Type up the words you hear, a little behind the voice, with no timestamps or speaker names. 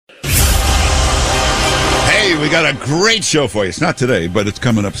we got a great show for you. It's not today, but it's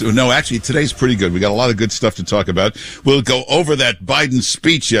coming up soon. No, actually, today's pretty good. We got a lot of good stuff to talk about. We'll go over that Biden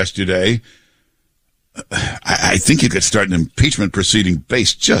speech yesterday. I think you could start an impeachment proceeding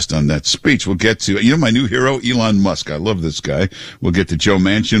based just on that speech. We'll get to, my new hero, Elon Musk. I love this guy. We'll get to Joe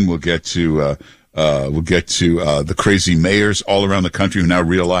Manchin. We'll get to the crazy mayors all around the country who now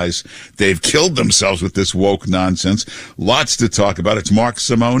realize they've killed themselves with this woke nonsense. Lots to talk about. It's Mark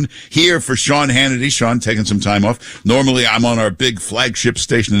Simone here for Sean Hannity. Sean taking some time off. Normally I'm on our big flagship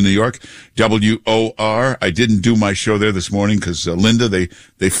station in New York, WOR. I didn't do my show there this morning because Linda,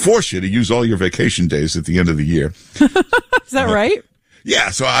 they force you to use all your vacation days at the end of the year. Is that right?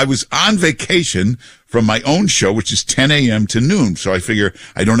 Yeah, so I was on vacation from my own show, which is 10 a.m. to noon. So I figure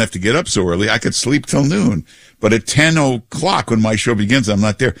I don't have to get up so early. I could sleep till noon. But at 10 o'clock when my show begins, I'm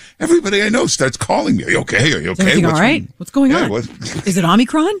not there. Everybody I know starts calling me. Are you okay? Are you okay? Is everything all right? What's going on? Is it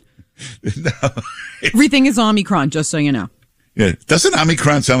Omicron? No. Everything is Omicron, just so you know. Yeah. Doesn't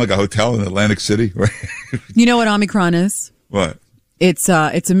Omicron sound like a hotel in Atlantic City? You know what Omicron is? What? It's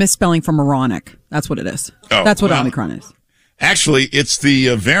a misspelling from moronic. That's what it is. Oh, that's what Omicron is. Actually, it's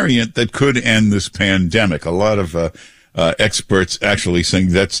the variant that could end this pandemic. A lot of experts actually saying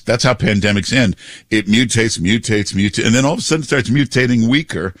that's how pandemics end. It mutates, and then all of a sudden starts mutating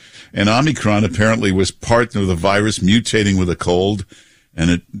weaker. And Omicron apparently was part of the virus mutating with a cold, and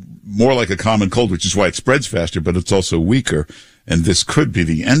it more like a common cold, which is why it spreads faster, but it's also weaker. And this could be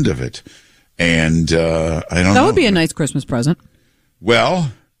the end of it. And I don't know. That would be a nice Christmas present.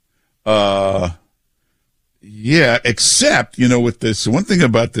 Well, yeah, except, with this, one thing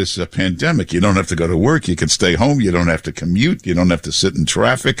about this pandemic, you don't have to go to work. You can stay home. You don't have to commute. You don't have to sit in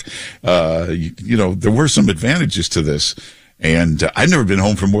traffic. There were some advantages to this. And I've never been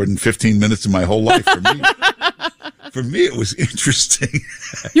home for more than 15 minutes in my whole life. For me, it was interesting.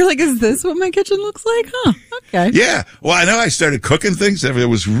 You're like, is this what my kitchen looks like? Huh. Okay. Yeah. Well, I know I started cooking things. It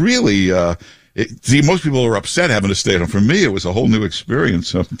was really, most people are upset having to stay at home. For me, it was a whole new experience.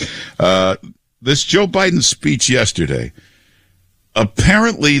 So, this Joe Biden speech yesterday,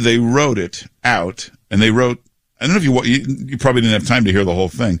 apparently they wrote it out, and they wrote, I don't know if you probably didn't have time to hear the whole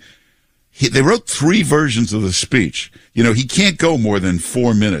thing. They wrote 3 versions of the speech. He can't go more than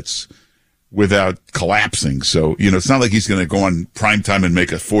 4 minutes without collapsing. So, it's not like he's going to go on primetime and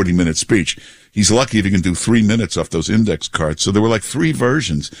make a 40-minute speech. He's lucky if he can do 3 minutes off those index cards. So there were like 3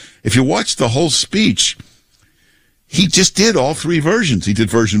 versions. If you watch the whole speech, he just did all 3 versions. He did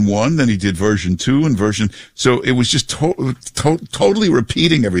version 1, then he did version 2, and so it was just totally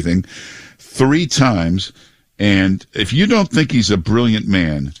repeating everything 3 times. And if you don't think he's a brilliant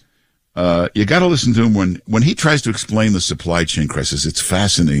man, you got to listen to him when he tries to explain the supply chain crisis. It's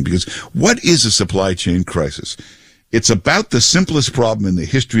fascinating because what is a supply chain crisis? It's about the simplest problem in the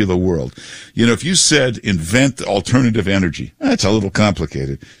history of the world. If you said invent alternative energy, that's a little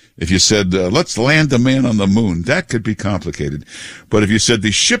complicated. If you said, let's land a man on the moon, that could be complicated. But if you said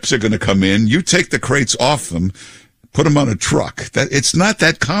these ships are going to come in, you take the crates off them, put them on a truck, it's not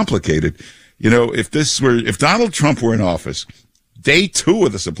that complicated. If Donald Trump were in office, day 2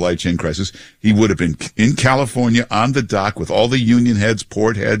 of the supply chain crisis, he would have been in California on the dock with all the union heads,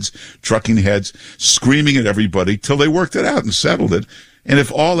 port heads, trucking heads, screaming at everybody till they worked it out and settled it. And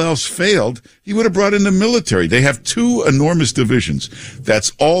if all else failed, he would have brought in the military. They have 2 enormous divisions.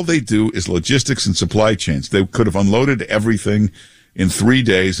 That's all they do is logistics and supply chains. They could have unloaded everything in 3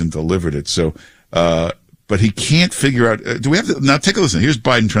 days and delivered it. So, but he can't figure out, now take a listen. Here's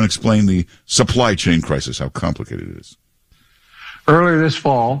Biden trying to explain the supply chain crisis, how complicated it is. Earlier this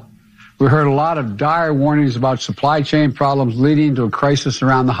fall, we heard a lot of dire warnings about supply chain problems leading to a crisis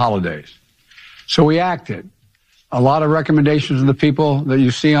around the holidays. So we acted. A lot of recommendations of the people that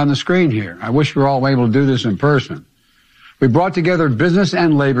you see on the screen here. I wish we were all able to do this in person. We brought together business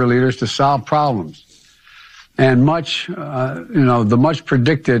and labor leaders to solve problems. And the much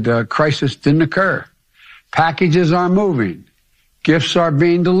predicted crisis didn't occur. Packages are moving. Gifts are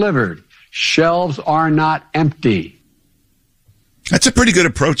being delivered. Shelves are not empty. That's a pretty good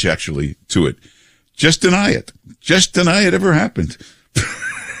approach, actually, to it. Just deny it. Just deny it ever happened.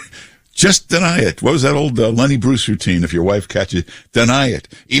 Just deny it. What was that old Lenny Bruce routine? If your wife catches, deny it.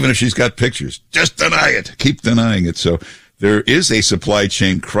 Even if she's got pictures, just deny it. Keep denying it. So there is a supply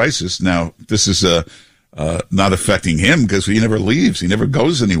chain crisis. Now, this is not affecting him because he never leaves. He never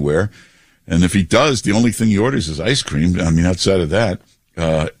goes anywhere. And if he does, the only thing he orders is ice cream. I mean, outside of that,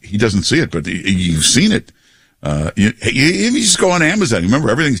 he doesn't see it, but you've seen it. You just go on Amazon. Remember,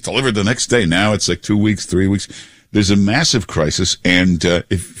 everything's delivered the next day. Now it's like 2 weeks, 3 weeks. There's a massive crisis. And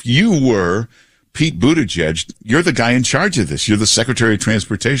if you were Pete Buttigieg, you're the guy in charge of this. You're the Secretary of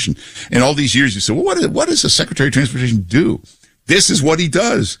Transportation. And all these years you say, well, what does the Secretary of Transportation do? This is what he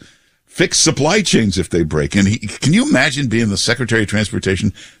does. Fix supply chains if they break. And can you imagine being the Secretary of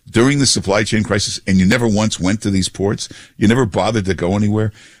Transportation during the supply chain crisis and you never once went to these ports? You never bothered to go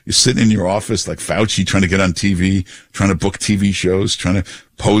anywhere? You're sitting in your office like Fauci trying to get on TV, trying to book TV shows, trying to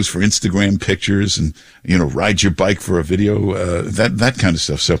pose for Instagram pictures and, ride your bike for a video, that kind of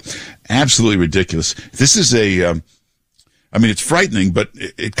stuff. So absolutely ridiculous. This is it's frightening, but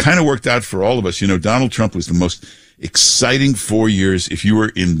it kind of worked out for all of us. Donald Trump was the most exciting 4 years. If you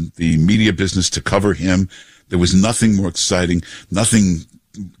were in the media business to cover him, there was nothing more exciting. Nothing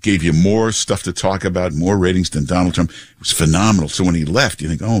gave you more stuff to talk about, more ratings than Donald Trump. It was phenomenal. So when he left, you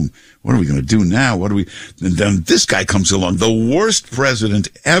think, oh, what are we going to do now? And then this guy comes along, the worst president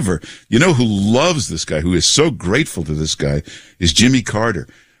ever. You know who loves this guy, who is so grateful to this guy, is Jimmy Carter.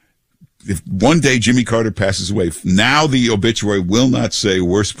 If one day Jimmy Carter passes away, now the obituary will not say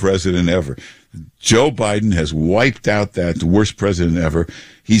worst president ever. Joe Biden has wiped out that worst president ever.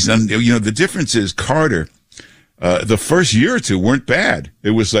 He's done, the difference is Carter, the first year or two weren't bad.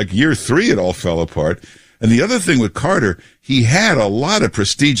 It was like year 3, it all fell apart. And the other thing with Carter, he had a lot of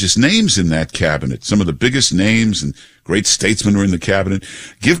prestigious names in that cabinet. Some of the biggest names and great statesmen were in the cabinet.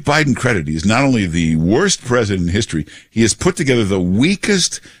 Give Biden credit. He's not only the worst president in history, he has put together the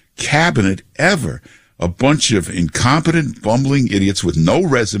weakest cabinet ever. A bunch of incompetent, bumbling idiots with no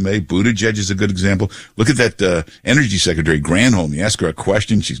resume. Buttigieg is a good example. Look at that Energy Secretary Granholm. You ask her a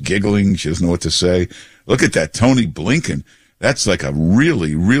question, she's giggling. She doesn't know what to say. Look at that Tony Blinken. That's like a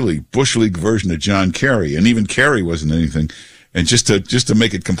really, really Bush League version of John Kerry. And even Kerry wasn't anything. And just to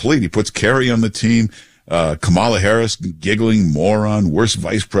make it complete, he puts Kerry on the team. Kamala Harris, giggling moron, worst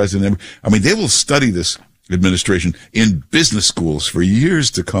vice president ever. I mean, they will study this administration in business schools for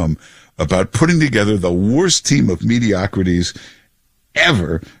years to come about putting together the worst team of mediocrities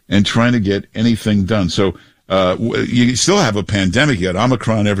ever and trying to get anything done. So you still have a pandemic. You got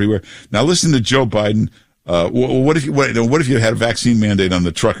Omicron everywhere. Now listen to Joe Biden. What if you had a vaccine mandate on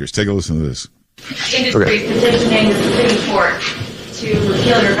the truckers? Take a listen to this. Industry petitioning the Supreme Court to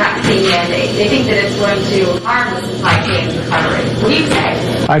repeal your vaccine mandate. They think that it's going to harm the supply chain recovery. What do you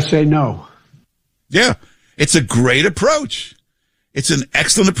say? I say no. Yeah, it's a great approach. It's an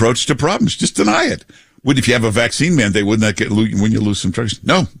excellent approach to problems. Just deny it. If you have a vaccine mandate, wouldn't that when you lose some truckers?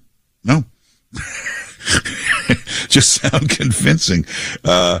 No. Just sound convincing.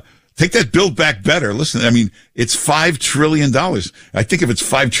 Take that Build Back Better. Listen, it's $5 trillion. I think if it's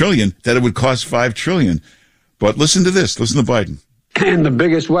 $5 trillion, that it would cost $5 trillion. But listen to this. Listen to Biden. And the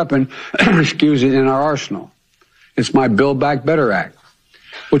biggest weapon, in our arsenal. It's my Build Back Better Act,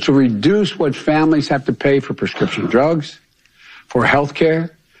 which will reduce what families have to pay for prescription drugs, for health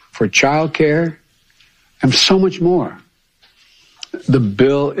care, for child care, and so much more. The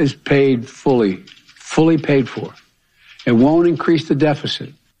bill is paid fully paid for. It won't increase the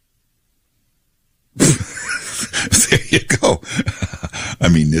deficit. There you go.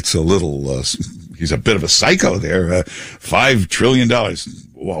 It's a little, he's a bit of a psycho there. $5 trillion.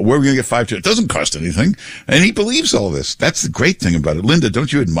 Well, where are we going to get $5 trillion? It doesn't cost anything. And he believes all this. That's the great thing about it. Linda,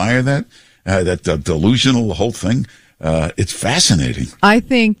 don't you admire that? That delusional whole thing? It's fascinating. I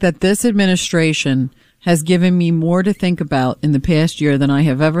think that this administration has given me more to think about in the past year than I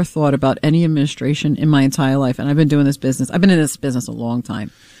have ever thought about any administration in my entire life. And I've been doing this business. I've been in this business a long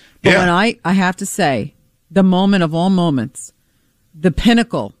time. But when I have to say, the moment of all moments, the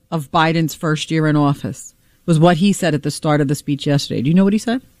pinnacle of Biden's first year in office was what he said at the start of the speech yesterday. Do you know what he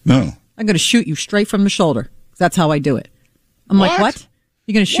said? No. I'm going to shoot you straight from the shoulder. That's how I do it. I'm like, what?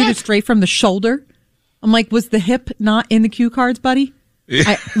 You're going to shoot it straight from the shoulder? I'm like, was the hip not in the cue cards, buddy? Yeah.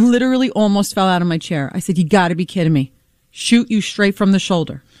 I literally almost fell out of my chair. I said, you got to be kidding me. Shoot you straight from the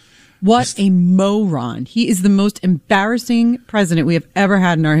shoulder. What a moron. He is the most embarrassing president we have ever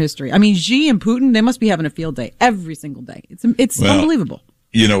had in our history. Xi and Putin, they must be having a field day every single day. It's unbelievable.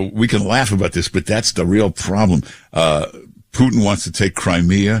 We can laugh about this, but that's the real problem. Putin wants to take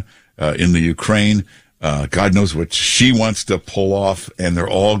Crimea in the Ukraine. God knows what she wants to pull off, and they're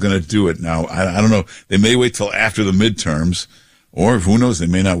all going to do it. Now, I don't know. They may wait till after the midterms, or who knows, they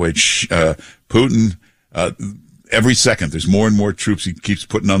may not wait. Putin, every second, there's more and more troops he keeps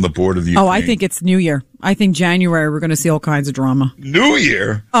putting on the border of the Ukraine. Oh, I think it's New Year. I think January we're going to see all kinds of drama. New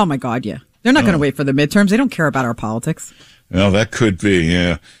Year? Oh, my God, yeah. They're not going to wait for the midterms. They don't care about our politics. Well, that could be,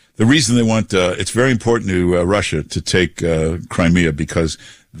 yeah. The reason they want, it's very important to Russia to take Crimea because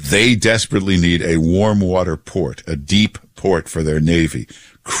they desperately need a warm water port, a deep port for their Navy.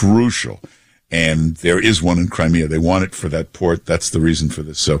 Crucial. And there is one in Crimea. They want it for that port. That's the reason for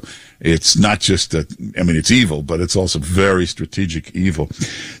this. So it's not just it's evil, but it's also very strategic evil.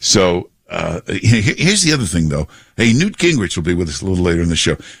 So, here's the other thing, though. Hey, Newt Gingrich will be with us a little later in the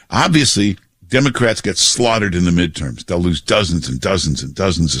show. Obviously, Democrats get slaughtered in the midterms. They'll lose dozens and dozens and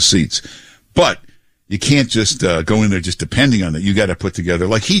dozens of seats. But you can't just go in there just depending on it. You got to put together,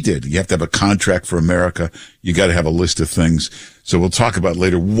 like he did. You have to have a contract for America. You got to have a list of things. So we'll talk about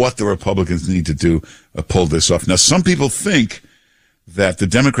later what the Republicans need to do to pull this off. Now, some people think that the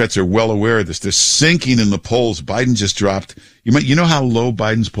Democrats are well aware of this. They're sinking in the polls. Biden just dropped. You know how low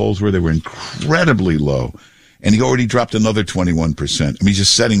Biden's polls were? They were incredibly low. And he already dropped another 21%. I mean, he's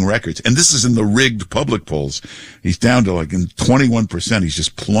just setting records. And this is in the rigged public polls. He's down to like in 21%. He's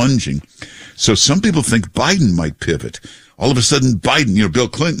just plunging. So some people think Biden might pivot. All of a sudden, Biden, Bill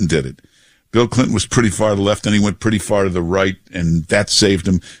Clinton did it. Bill Clinton was pretty far to the left, and he went pretty far to the right, and that saved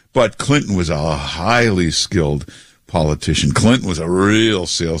him. But Clinton was a highly skilled politician. Clinton was a real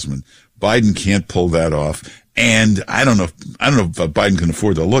salesman. Biden can't pull that off. And I don't know if Biden can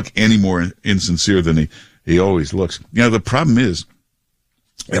afford to look any more insincere than he always looks. The problem is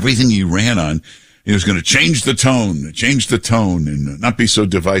everything he ran on, he was going to change the tone and not be so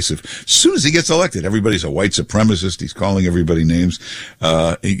divisive. As soon as he gets elected, everybody's a white supremacist. He's calling everybody names.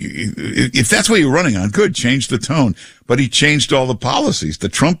 If that's what you're running on, good, change the tone. But he changed all the policies, the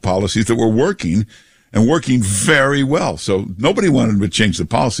Trump policies that were working and working very well. So nobody wanted him to change the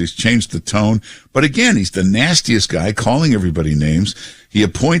policies, change the tone. But again, he's the nastiest guy, calling everybody names. He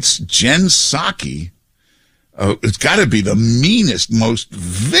appoints Jen Psaki. It's got to be the meanest, most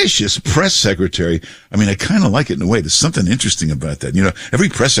vicious press secretary. I mean, I kind of like it in a way. There's something interesting about that. Every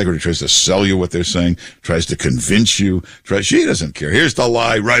press secretary tries to sell you what they're saying, tries to convince you. She doesn't care. Here's the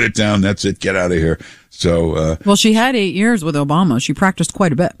lie. Write it down. That's it. Get out of here. So, well, she had 8 years with Obama. She practiced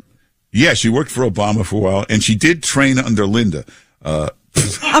quite a bit. Yeah, she worked for Obama for a while, and she did train under Linda.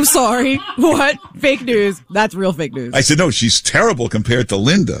 I'm sorry. What? Fake news. That's real fake news. I said, no, she's terrible compared to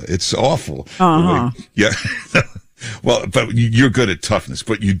Linda. It's awful. Uh-huh. Yeah. Well, but you're good at toughness,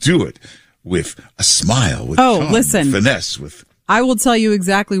 but you do it with a smile, with charm, listen. finesse. I will tell you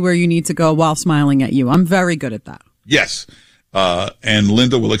exactly where you need to go while smiling at you. I'm very good at that. Yes. And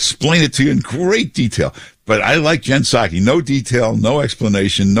Linda will explain it to you in great detail. But I like Jen Psaki. No detail, no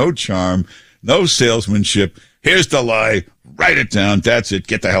explanation, no charm, no salesmanship. Here's the lie. Write it down. That's it.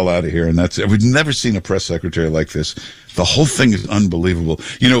 Get the hell out of here. And that's it. We've never seen a press secretary like this. The whole thing is unbelievable.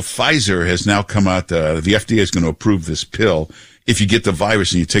 Pfizer has now come out. The FDA is going to approve this pill. If you get the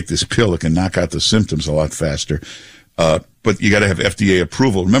virus and you take this pill, it can knock out the symptoms a lot faster. But you got to have FDA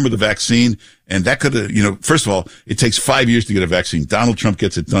approval. Remember the vaccine? And that could have, first of all, it takes 5 years to get a vaccine. Donald Trump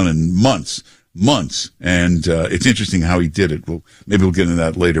gets it done in months. And it's interesting how he did it. Maybe we'll get into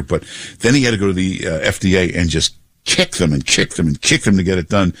that later. But then he had to go to the FDA and just kick them to get it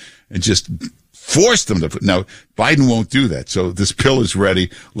done and just force them to. Now, Biden won't do that. So this pill is ready.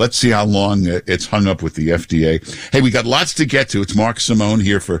 Let's see how long it's hung up with the FDA. Hey, we got lots to get to. It's Mark Simone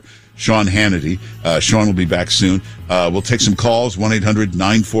here for Sean Hannity. Sean will be back soon. We'll take some calls.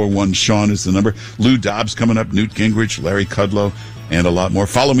 1-800-941-SEAN is the number. Lou Dobbs coming up, Newt Gingrich, Larry Kudlow, and a lot more.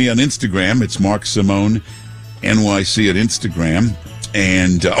 Follow me on Instagram. It's Mark Simone, NYC at Instagram.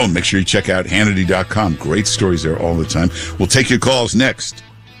 And, make sure you check out Hannity.com. Great stories there all the time. We'll take your calls next.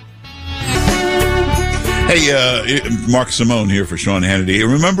 Hey, Mark Simone here for Sean Hannity.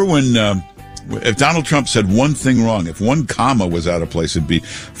 Remember when, if Donald Trump said one thing wrong, if one comma was out of place, it'd be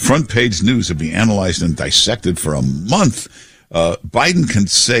front page news. It'd be analyzed and dissected for a month. Biden can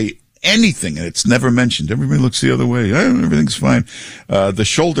say anything, and it's never mentioned. Everybody looks the other way. Everything's fine. The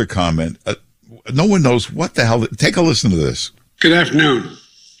shoulder comment, no one knows what the hell. Take a listen to this. Good afternoon.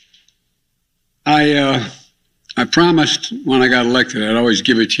 I promised when I got elected I'd always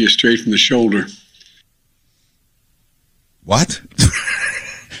give it to you straight from the shoulder. What?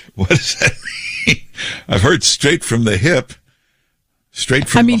 What does that mean? I've heard straight from the hip, straight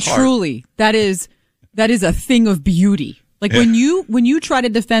from the heart. Truly, that is a thing of beauty. Like when you try to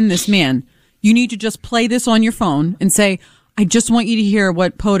defend this man, you need to just play this on your phone and say, I just want you to hear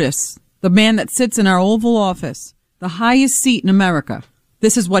what POTUS, the man that sits in our Oval Office, the highest seat in America,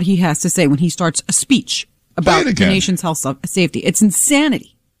 this is what he has to say when he starts a speech about the nation's health safety. It's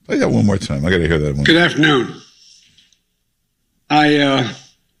insanity. Play that one more time. I got to hear that one. Good afternoon. I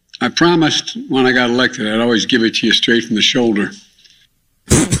promised when I got elected I'd always give it to you straight from the shoulder.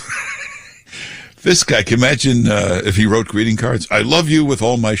 This guy, can you imagine if he wrote greeting cards? I love you with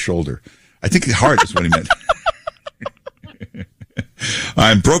all my shoulder. I think the heart is what he meant.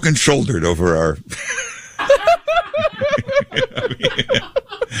 I'm broken shouldered over our...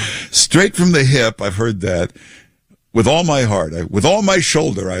 Straight from the hip, I've heard that. With all my heart, with all my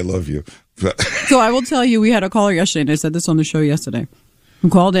shoulder, I love you. So I will tell you, we had a caller yesterday, and I said this on the show yesterday, who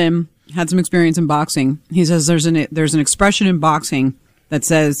called in, had some experience in boxing. He says there's an expression in boxing that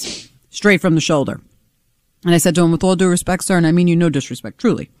says straight from the shoulder. And I said to him, with all due respect, sir, and I mean you no disrespect,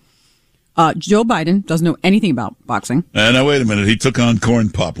 truly, Joe Biden doesn't know anything about boxing. Now, wait a minute. He took on Corn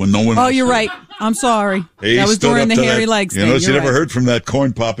Pop when no one else you're did. right. I'm sorry. He that was stood during up the to hairy that, legs you thing. know, you never right. heard from that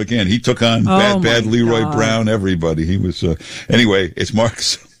Corn Pop again. He took on bad Leroy God. Brown, everybody. He was, anyway, it's Mark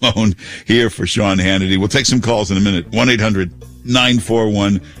Simone here for Sean Hannity. We'll take some calls in a minute.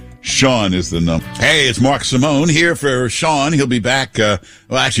 1-800-941-SEAN is the number. Hey, it's Mark Simone here for Sean. He'll be back,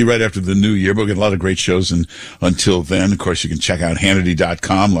 actually right after the new year, but we'll get a lot of great shows. And until then, of course, you can check out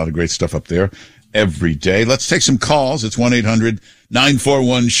Hannity.com. A lot of great stuff up there every day. Let's take some calls. It's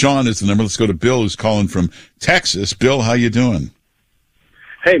 1-800-941-SEAN is the number. Let's go to Bill, who's calling from Texas. Bill, how you doing?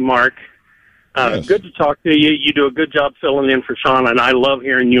 Hey, Mark. Yes. Good to talk to you. You do a good job filling in for Sean, and I love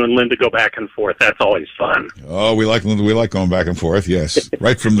hearing you and Linda go back and forth. That's always fun. Oh, we like going back and forth. Yes,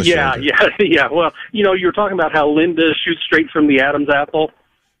 right from the shoulder. Yeah. Well, you were talking about how Linda shoots straight from the Adam's apple.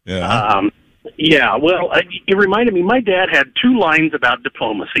 Yeah. Well, it reminded me, my dad had two lines about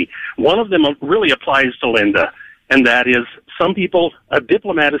diplomacy. One of them really applies to Linda, and that is a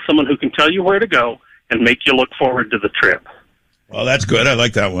diplomat is someone who can tell you where to go and make you look forward to the trip. Well, that's good. I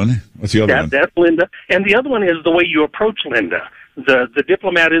like that one. What's the other one? That's Linda. And the other one is the way you approach Linda. The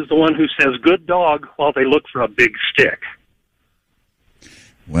diplomat is the one who says, good dog, while they look for a big stick.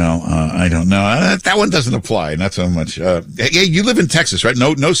 Well, I don't know. That one doesn't apply, not so much. Hey, you live in Texas, right?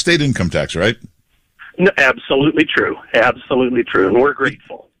 No state income tax, right? No, absolutely true. Absolutely true. And we're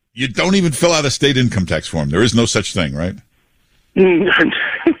grateful. You don't even fill out a state income tax form. There is no such thing, right? No,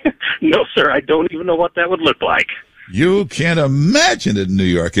 sir. I don't even know what that would look like. You can't imagine it in New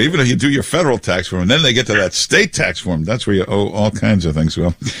York. Even if you do your federal tax form, and then they get to that state tax form, that's where you owe all kinds of things.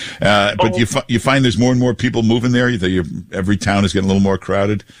 Well, but you find there's more and more people moving there. Every town is getting a little more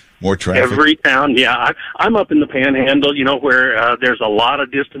crowded, more traffic. Every town, yeah. I'm up in the Panhandle, where there's a lot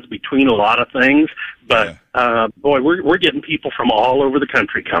of distance between a lot of things. But boy, we're getting people from all over the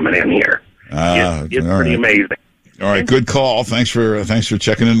country coming in here. It's pretty amazing. All right, good call. Thanks for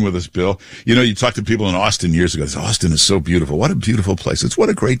checking in with us, Bill. You talked to people in Austin years ago. Austin is so beautiful. What a beautiful place. What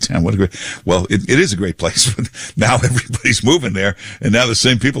a great town. It is a great place, but now everybody's moving there, and now the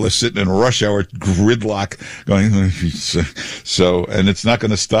same people are sitting in rush hour gridlock going, so, and it's not going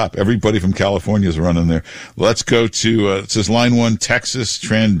to stop. Everybody from California is running there. Let's go to, it says line 1, Texas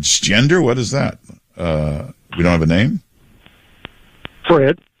transgender. What is that? We don't have a name?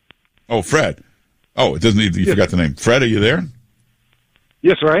 Fred. Oh, Fred. Oh, it doesn't need, you forgot the name. Fred, are you there?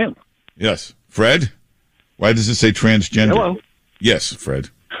 Yes, sir, I am. Yes. Fred? Why does it say transgender? Hello. Yes, Fred.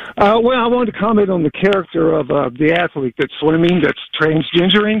 Well, I wanted to comment on the character of the athlete that's swimming, that's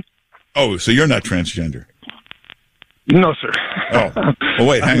transgendering. Oh, so you're not transgender? No, sir. Oh, well,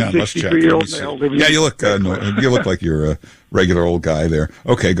 wait, hang on. Let's check. Year old male living yeah, you look like you're a regular old guy there.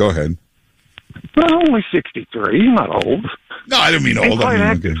 Okay, go ahead. Well, only 63. Not old. No, I didn't mean And old. quite I mean,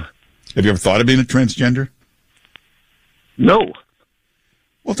 active. have you ever thought of being a transgender? No.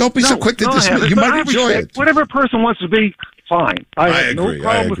 Well, don't be so quick to dismiss. You might enjoy it. Whatever a person wants to be, fine. I have agree, no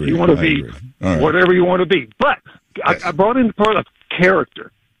problem if you want to be All right. whatever you want to be. But Yes. I brought in the part of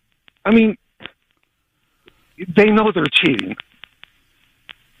character. I mean, they know they're cheating.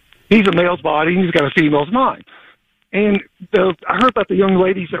 He's a male's body, and he's got a female's mind. And I heard about the young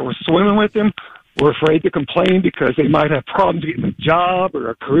ladies that were swimming with him were afraid to complain because they might have problems getting a job or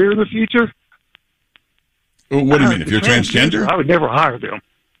a career in the future. Well, what do you mean? If you're transgender? I would never hire them.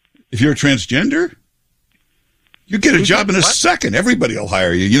 If you're a transgender? You get a job in a What? second. Everybody will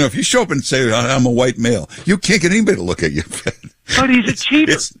hire you. If you show up and say, I'm a white male, you can't get anybody to look at you. But he's a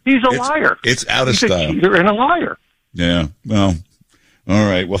cheater. He's a liar. It's out of He's style. a cheater and a liar. Yeah, well, all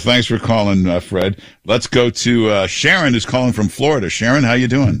right. Well, thanks for calling, Fred. Let's go to Sharon, who's calling from Florida. Sharon, how you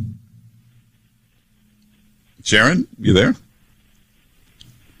doing? Sharon, you there?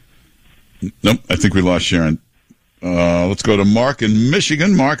 Nope, I think we lost Sharon. Let's go to Mark in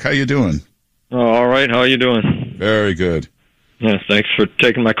Michigan. Mark, how you doing? Oh, all right. How are you doing? Very good. Yeah, thanks for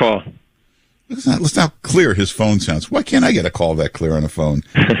taking my call. Listen how clear his phone sounds. Why can't I get a call that clear on a phone?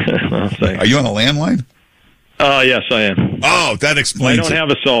 Well, thanks. Are you on a landline? Yes, I am. Oh, that I explains don't it. have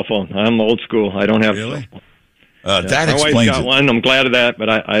a cell phone. I'm old school. I don't have Really? a cell phone. That My wife explains got it. one. I'm glad of that, but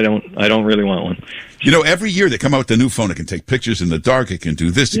I don't really want one. Every year they come out with a new phone. It can take pictures in the dark. It can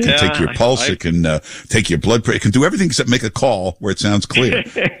do this. It can Yeah, take your pulse. It can take your blood pressure. It can do everything except make a call where it sounds clear.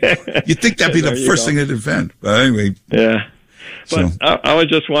 You'd think that'd be the There you first go. thing they'd invent. But anyway, Yeah. But I was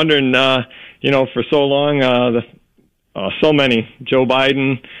just wondering, for so long, so many, Joe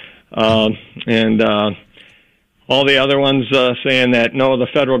Biden and all the other ones saying that, no, the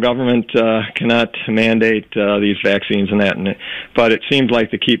federal government cannot mandate these vaccines and that. But it seems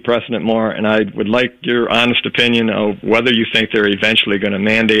like they keep pressing it more, and I would like your honest opinion of whether you think they're eventually going to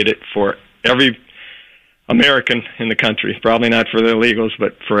mandate it for every American in the country. Probably not for the illegals,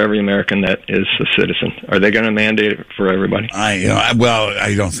 but for every American that is a citizen. Are they going to mandate it for everybody? I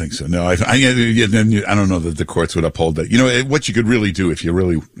don't think so. No, I don't know that the courts would uphold that. What you could really do if you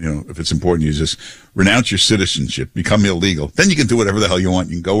really, if it's important, you just renounce your citizenship, become illegal. Then you can do whatever the hell you want.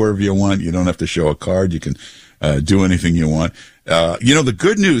 You can go wherever you want. You don't have to show a card. You can do anything you want. The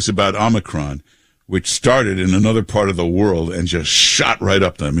good news about Omicron, which started in another part of the world and just shot right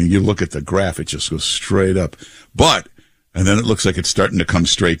up. I mean, you look at the graph, it just goes straight up. And then it looks like it's starting to come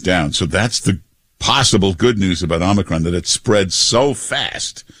straight down. So that's the possible good news about Omicron, that it spreads so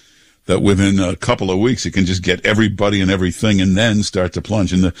fast that within a couple of weeks it can just get everybody and everything and then start to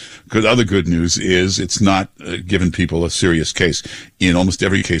plunge. And the other good news is it's not giving people a serious case. In almost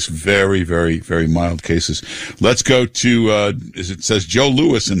every case, very, very, very mild cases. Let's go to, as it says, Joe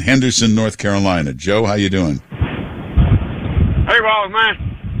Lewis in Henderson, North Carolina. Joe, how you doing? Hey, Wallace,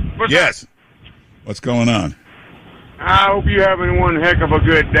 man. Yes. What's going on? I hope you're having one heck of a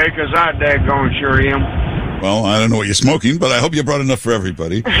good day, because I daggone sure am. Well, I don't know what you're smoking, but I hope you brought enough for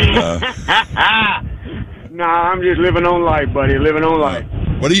everybody. Nah, I'm just living on life, buddy. Living on life.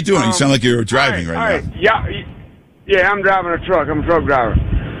 What are you doing? You sound like you're driving right now. Yeah, I'm driving a truck. I'm a truck driver.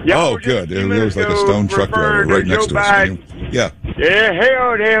 Oh, good. There was like a stone truck driver right next to us. Yeah. Yeah,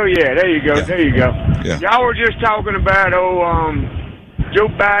 hell yeah. There you go. Yeah. There you go. Yeah. Y'all were just talking about Joe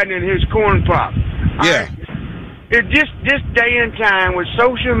Biden and his corn pop. Yeah. This day and time, with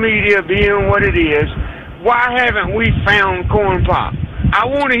social media being what it is, why haven't we found Corn Pop? I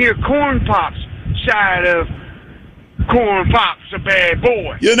want to hear Corn Pop's side of Corn Pop's a bad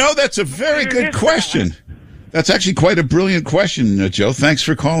boy. That's a very good question. That's actually quite a brilliant question, Joe. Thanks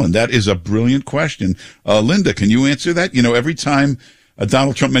for calling. That is a brilliant question. Linda, can you answer that? Every time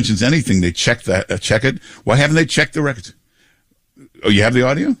Donald Trump mentions anything, they check it. Why haven't they checked the records? Oh, you have the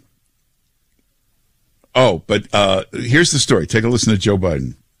audio? Oh, but here's the story. Take a listen to Joe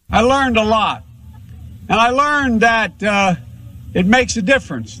Biden. I learned a lot. And I learned that it makes a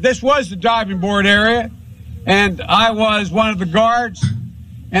difference. This was the diving board area, and I was one of the guards,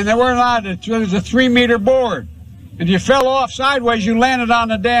 and there was a 3-meter board. And if you fell off sideways, you landed on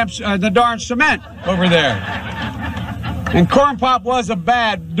the darn cement over there. And Corn Pop was a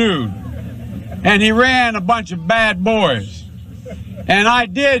bad dude, and he ran a bunch of bad boys. And I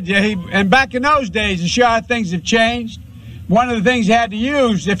did, and back in those days, to show how things have changed, one of the things you had to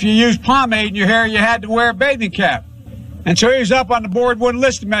use, if you used pomade in your hair, you had to wear a bathing cap. And so he was up on the board, wouldn't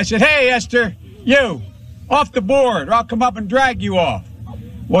listen to me. I said, hey, Esther, you, off the board, or I'll come up and drag you off.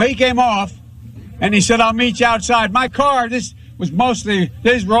 Well, he came off, and he said, I'll meet you outside. My car, these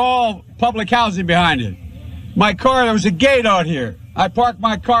were all public housing behind it. My car, there was a gate out here. I parked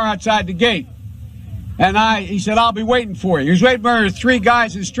my car outside the gate. And he said, I'll be waiting for you. He was waiting for 3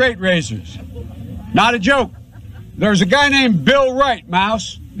 guys in straight razors. Not a joke. There's a guy named Bill Wright,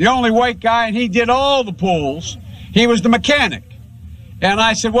 Mouse, the only white guy, and he did all the pools. He was the mechanic. And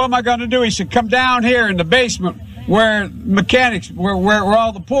I said, what am I going to do? He said, come down here in the basement where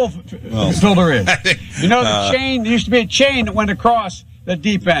all the pool filter is. The chain, there used to be a chain that went across the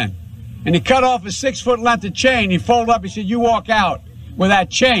deep end. And he cut off a 6-foot length of chain. He folded up, he said, you walk out with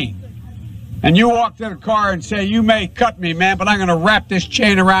that chain. And you walk to the car and say, you may cut me, man, but I'm going to wrap this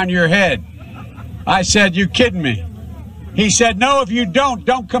chain around your head. I said, you kidding me? He said, no, if you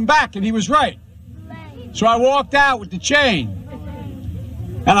don't come back. And he was right. So I walked out with the chain.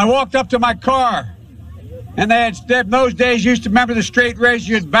 And I walked up to my car. And they in those days, used to remember the straight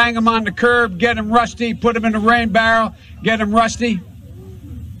razor. You'd bang them on the curb, get them rusty, put them in the rain barrel, get them rusty.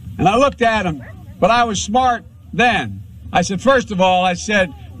 And I looked at him, but I was smart then. I said, first of all,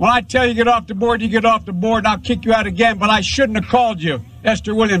 when I tell you get off the board, you get off the board, and I'll kick you out again, but I shouldn't have called you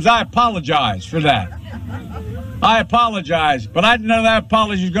Esther Williams. I apologize for that. I apologize, but I didn't know that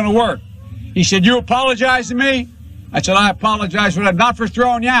apology was going to work. He said, you apologize to me? I said, I apologize for that, not for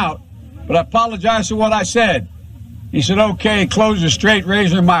throwing you out, but I apologize for what I said. He said, okay, closed the straight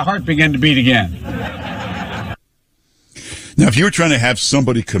razor, and my heart began to beat again. Now, if you were trying to have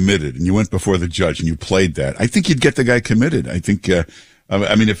somebody committed and you went before the judge and you played that, I think you'd get the guy committed. I think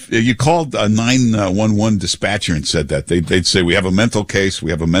I mean, if you called a 911 dispatcher and said that, they'd say, we have a mental case,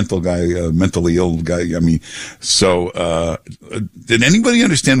 we have a mental guy, mentally ill guy. I mean, so, did anybody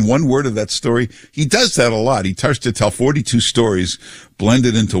understand one word of that story? He does that a lot. He tries to tell 42 stories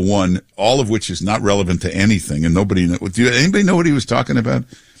blended into one, all of which is not relevant to anything. And anybody know what he was talking about?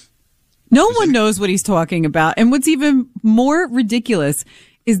 No one knows what he's talking about. And what's even more ridiculous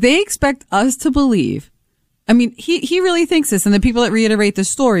is they expect us to believe. I mean, he really thinks this, and the people that reiterate the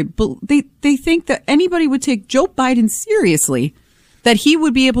story, but they think that anybody would take Joe Biden seriously, that he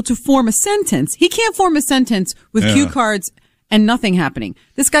would be able to form a sentence. He can't form a sentence with cue cards and nothing happening.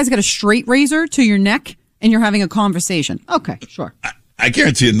 This guy's got a straight razor to your neck, and you're having a conversation. Okay, sure. I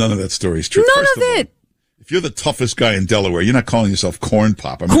guarantee you none of that story is true. None of it. If you're the toughest guy in Delaware, you're not calling yourself Corn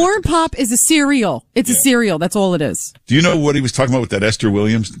Pop. Corn Pop is a cereal. It's a cereal. That's all it is. Do you know what he was talking about with that Esther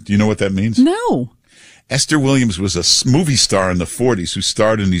Williams? Do you know what that means? No. Esther Williams was a movie star in the 40s who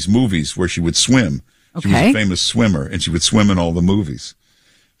starred in these movies where she would swim. Okay. She was a famous swimmer, and she would swim in all the movies.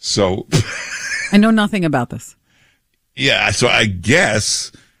 So I know nothing about this. Yeah, so I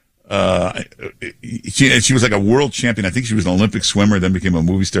guess she was like a world champion. I think she was an Olympic swimmer, then became a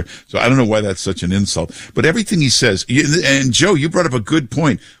movie star. So I don't know why that's such an insult. But everything he says, and Joe, you brought up a good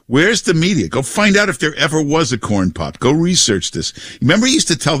point. Where's the media? Go find out if there ever was a Corn Pop. Go research this. Remember he used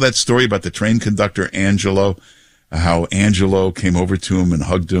to tell that story about the train conductor, Angelo, how Angelo came over to him and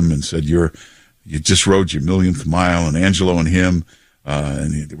hugged him and said, you just rode your millionth mile, and Angelo and him,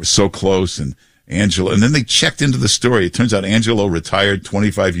 and they were so close, and Angelo, and then they checked into the story. It turns out Angelo retired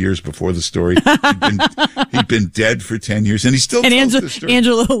 25 years before the story. He'd been dead for 10 years, and he still tells the story.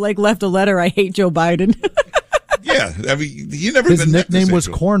 Angelo left a letter. I hate Joe Biden. Yeah, I mean, you never. His nickname was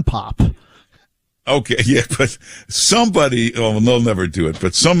Corn Pop. Okay, yeah, but somebody, they'll never do it.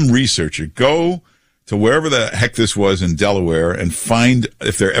 But some researcher, go to wherever the heck this was in Delaware and find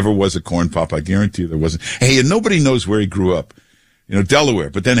if there ever was a Corn Pop. I guarantee you there wasn't. Hey, and nobody knows where he grew up. Delaware.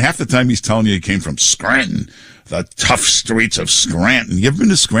 But then half the time he's telling you he came from Scranton, the tough streets of Scranton. You ever been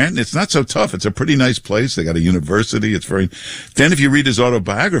to Scranton? It's not so tough. It's a pretty nice place. They got a university. Then if you read his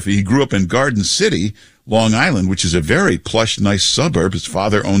autobiography, he grew up in Garden City, Long Island, which is a very plush, nice suburb. His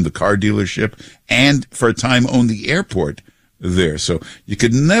father owned the car dealership and for a time owned the airport there. So you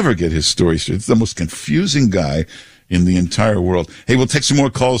could never get his story straight. It's the most confusing guy in the entire world. Hey, we'll take some more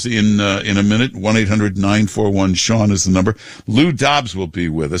calls in a minute. 1-800-941-SEAN is the number. Lou Dobbs will be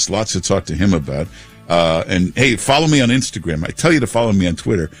with us. Lots to talk to him about. And hey, follow me on Instagram. I tell you to follow me on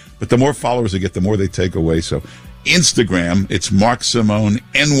Twitter, but the more followers I get, the more they take away. So Instagram, it's Mark Simone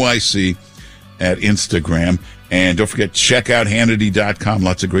NYC at Instagram. And don't forget, check out Hannity.com.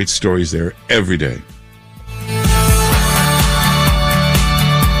 Lots of great stories there every day.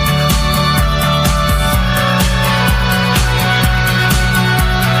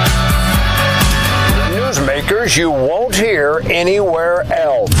 You won't hear anywhere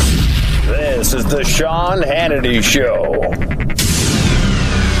else. This is the Sean Hannity Show.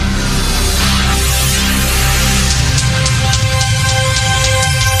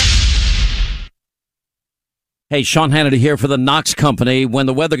 Hey, Sean Hannity here for the Knox Company. When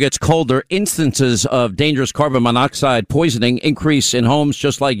the weather gets colder, instances of dangerous carbon monoxide poisoning increase in homes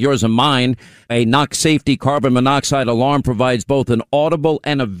just like yours and mine. A Knox Safety carbon monoxide alarm provides both an audible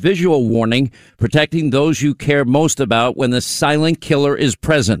and a visual warning, protecting those you care most about when the silent killer is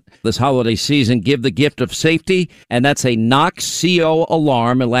present. This holiday season, give the gift of safety, and that's a Knox CO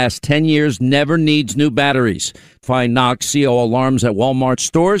alarm. It lasts 10 years, never needs new batteries. Find Knox CO alarms at Walmart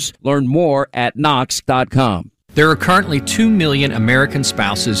stores. Learn more at Knox.com. There are currently 2 million American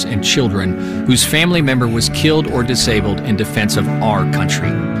spouses and children whose family member was killed or disabled in defense of our country,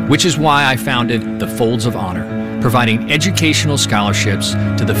 which is why I founded the Folds of Honor, providing educational scholarships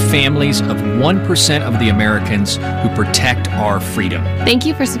to the families of 1% of the Americans who protect our freedom. Thank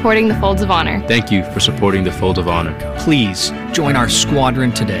you for supporting the Folds of Honor. Thank you for supporting the Folds of Honor. Please join our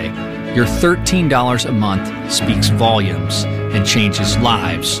squadron today. Your $13 a month speaks volumes and changes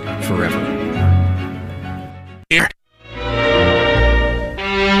lives forever.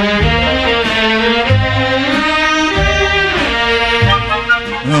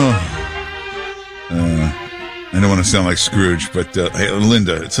 I don't want to sound like Scrooge, but hey,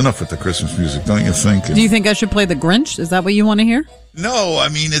 Linda, it's enough with the Christmas music, don't you think? Do you think I should play the Grinch? Is that what you want to hear? No, I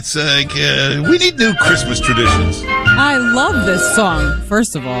mean, it's like, we need new Christmas traditions. I love this song,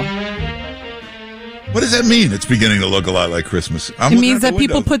 first of all. What does that mean? It's beginning to look a lot like Christmas. It means that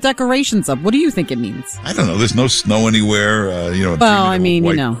people put decorations up. What do you think it means? I don't know. There's no snow anywhere. Well, I mean,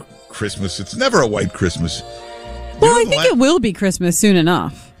 Christmas. It's never a white Christmas. Well, I think it will be Christmas soon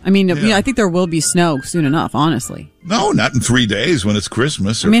enough. I mean, I think there will be snow soon enough, honestly. No, not in 3 days when it's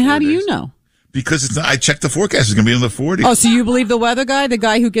Christmas. I mean, how do you know? Because it's not, I checked the forecast. It's going to be in the 40s. Oh, so you believe the weather guy, the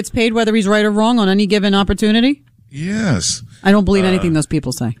guy who gets paid whether he's right or wrong on any given opportunity? Yes. I don't believe anything those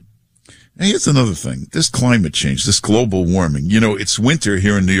people say. And here's another thing. This climate change, this global warming. You know, it's winter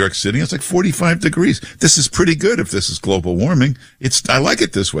here in New York City. It's like 45 degrees. This is pretty good if this is global warming. I like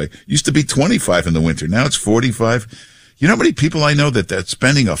it this way. Used to be 25 in the winter. Now it's 45. You know how many people I know that's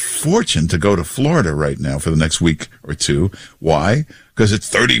spending a fortune to go to Florida right now for the next week or two? Why? Because it's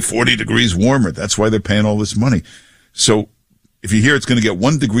 30, 40 degrees warmer. That's why they're paying all this money. So if you hear it's going to get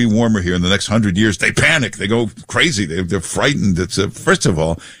 1 degree warmer here in the next 100 years, they panic. They go crazy. They're frightened. First of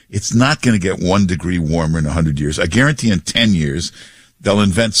all, it's not going to get 1 degree warmer in 100 years. I guarantee in 10 years, they'll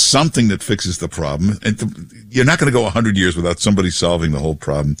invent something that fixes the problem. You're not going to go 100 years without somebody solving the whole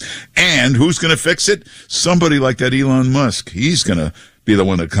problem. And who's going to fix it? Somebody like that Elon Musk. He's going to be the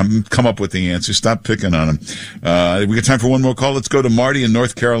one to come up with the answer. Stop picking on him. We got time for one more call. Let's go to Marty in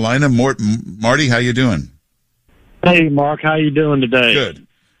North Carolina. Marty, how you doing? Hey, Mark, how you doing today?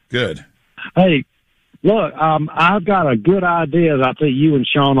 Good. Hey, look, I've got a good idea that I think you and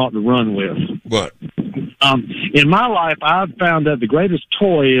Sean ought to run with. What? In my life, I've found that the greatest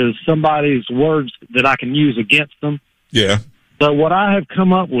toy is somebody's words that I can use against them. Yeah. So what I have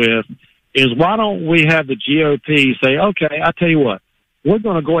come up with is why don't we have the GOP say, okay, I tell you what, we're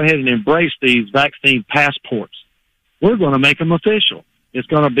going to go ahead and embrace these vaccine passports. We're going to make them official. It's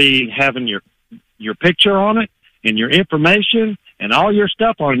going to be having your picture on it and your information and all your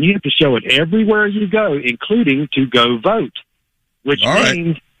stuff on it. You have to show it everywhere you go, including to go vote, which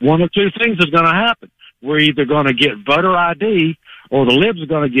means one of two things is going to happen. We're either going to get voter ID or the libs are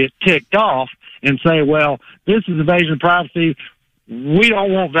going to get ticked off and say, well, this is invasion of privacy. We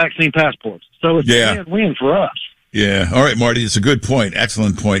don't want vaccine passports. So it's a win-win for us. Yeah. All right, Marty. It's a good point.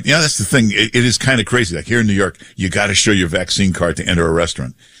 Excellent point. Yeah, that's the thing. It is kind of crazy. Like here in New York, you got to show your vaccine card to enter a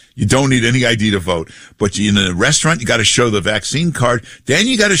restaurant. You don't need any ID to vote, but in a restaurant, you got to show the vaccine card. Then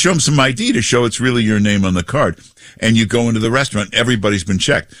you got to show them some ID to show it's really your name on the card. And you go into the restaurant, everybody's been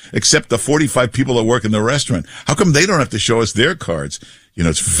checked, except the 45 people that work in the restaurant. How come they don't have to show us their cards? You know,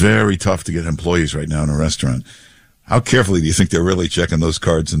 it's very tough to get employees right now in a restaurant. How carefully do you think they're really checking those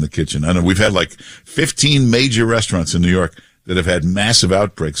cards in the kitchen? I know we've had like 15 major restaurants in New York that have had massive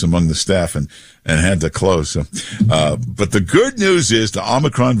outbreaks among the staff and had to close. So, but the good news is the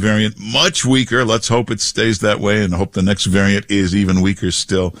Omicron variant, much weaker. Let's hope it stays that way and hope the next variant is even weaker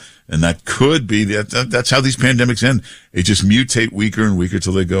still. And that could be, that's how these pandemics end. They just mutate weaker and weaker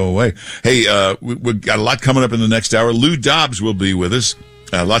till they go away. Hey, we've got a lot coming up in the next hour. Lou Dobbs will be with us.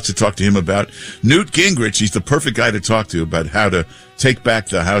 Lots to talk to him about. Newt Gingrich, he's the perfect guy to talk to about how to take back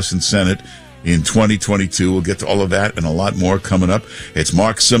the House and Senate in 2022. We'll get to all of that and a lot more coming up. It's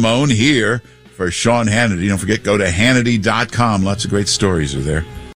Mark Simone here for Sean Hannity. Don't forget, go to Hannity.com. Lots of great stories are there.